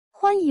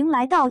欢迎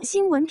来到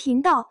新闻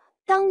频道。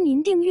当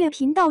您订阅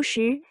频道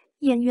时，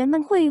演员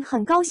们会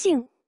很高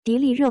兴。迪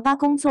丽热巴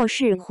工作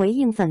室回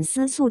应粉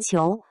丝诉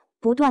求，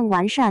不断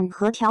完善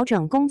和调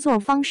整工作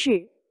方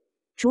式。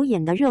主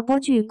演的热播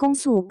剧《公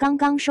诉》刚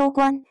刚收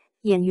官，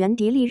演员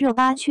迪丽热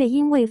巴却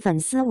因为粉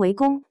丝围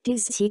攻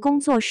diss 其工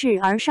作室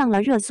而上了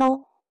热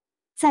搜。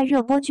在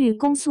热播剧《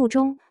公诉》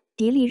中，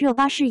迪丽热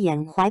巴饰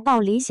演怀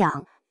抱理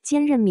想、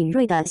坚韧敏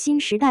锐的新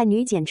时代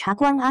女检察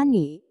官安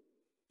妮，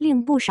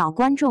令不少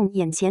观众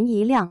眼前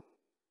一亮。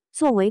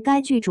作为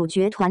该剧主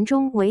角团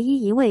中唯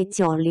一一位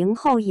90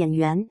后演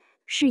员，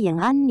饰演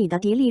安妮的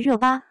迪丽热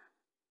巴，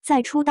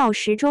在出道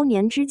10周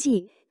年之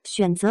际，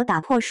选择打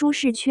破舒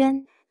适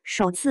圈，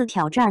首次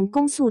挑战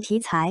公诉题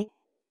材，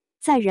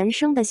在人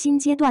生的新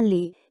阶段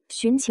里，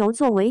寻求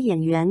作为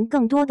演员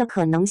更多的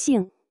可能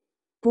性。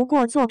不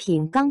过，作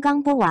品刚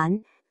刚播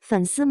完，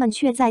粉丝们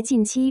却在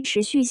近期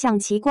持续向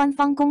其官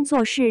方工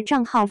作室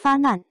账号发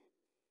难，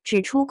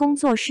指出工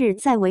作室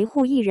在维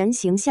护艺人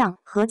形象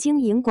和经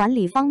营管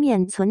理方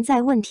面存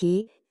在问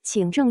题，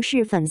请正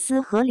视粉丝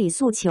合理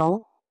诉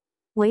求，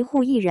维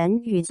护艺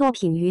人与作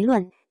品舆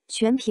论，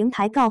全平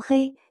台告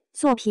黑，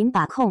作品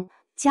把控，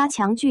加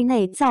强剧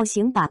内造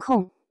型把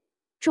控，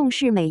重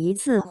视每一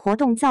次活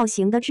动造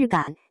型的质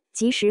感，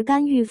及时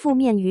干预负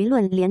面舆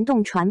论联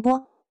动传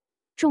播，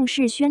重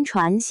视宣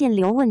传限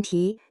流问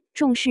题，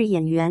重视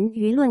演员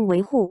舆论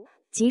维护，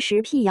及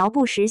时辟谣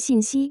不实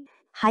信息。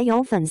还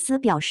有粉丝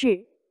表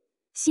示，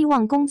希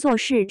望工作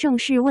室正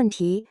视问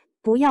题，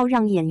不要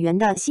让演员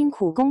的辛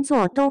苦工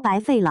作都白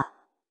费了。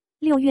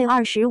6月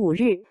25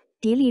日，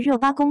迪丽热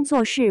巴工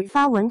作室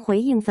发文回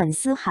应粉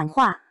丝喊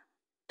话，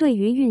对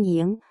于运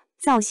营、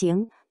造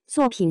型、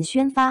作品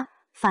宣发、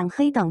反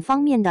黑等方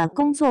面的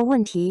工作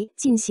问题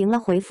进行了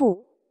回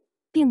复，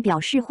并表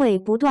示会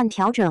不断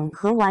调整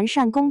和完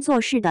善工作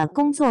室的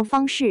工作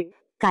方式，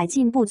改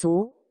进不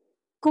足。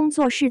工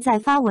作室在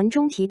发文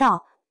中提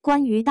到，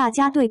关于大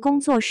家对工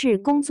作室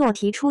工作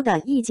提出的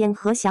意见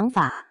和想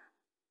法，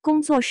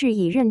工作室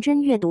已认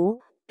真阅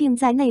读，并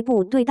在内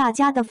部对大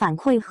家的反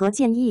馈和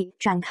建议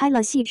展开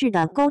了细致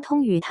的沟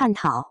通与探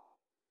讨。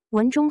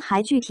文中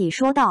还具体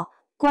说到，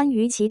关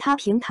于其他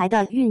平台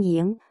的运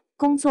营，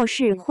工作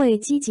室会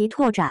积极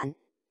拓展，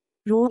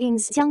如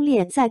ins 将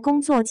列在工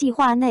作计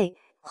划内，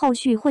后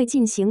续会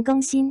进行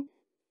更新。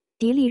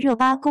迪丽热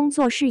巴工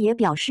作室也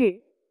表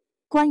示，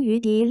关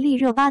于迪丽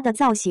热巴的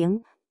造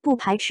型，不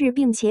排斥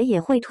并且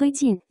也会推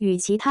进与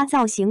其他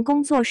造型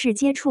工作室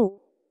接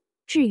触。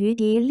至于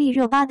迪丽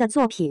热巴的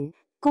作品，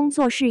工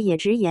作室也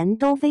直言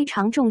都非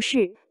常重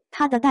视，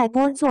她的待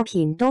播作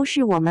品都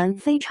是我们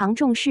非常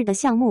重视的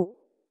项目。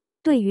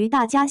对于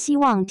大家希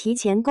望提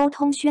前沟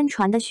通宣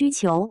传的需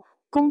求，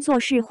工作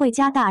室会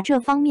加大这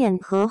方面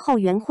和后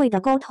援会的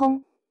沟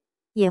通，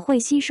也会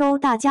吸收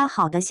大家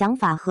好的想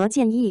法和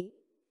建议。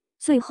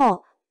最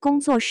后，工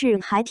作室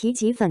还提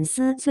及粉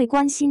丝最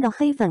关心的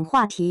黑粉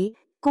话题，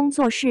工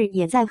作室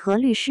也在和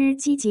律师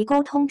积极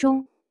沟通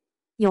中，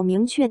有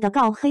明确的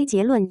告黑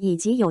结论以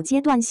及有阶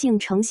段性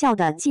成效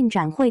的进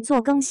展会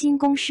做更新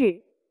公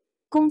示。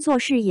工作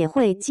室也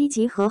会积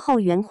极和后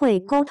援会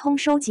沟通，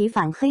收集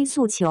反黑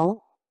诉求。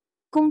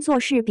工作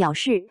室表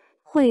示，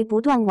会不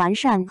断完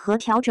善和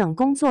调整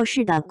工作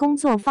室的工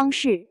作方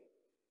式，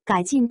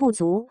改进不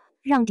足，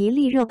让迪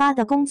丽热巴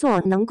的工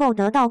作能够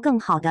得到更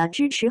好的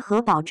支持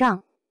和保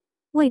障，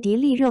为迪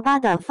丽热巴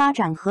的发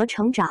展和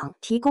成长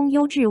提供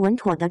优质稳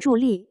妥的助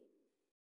力。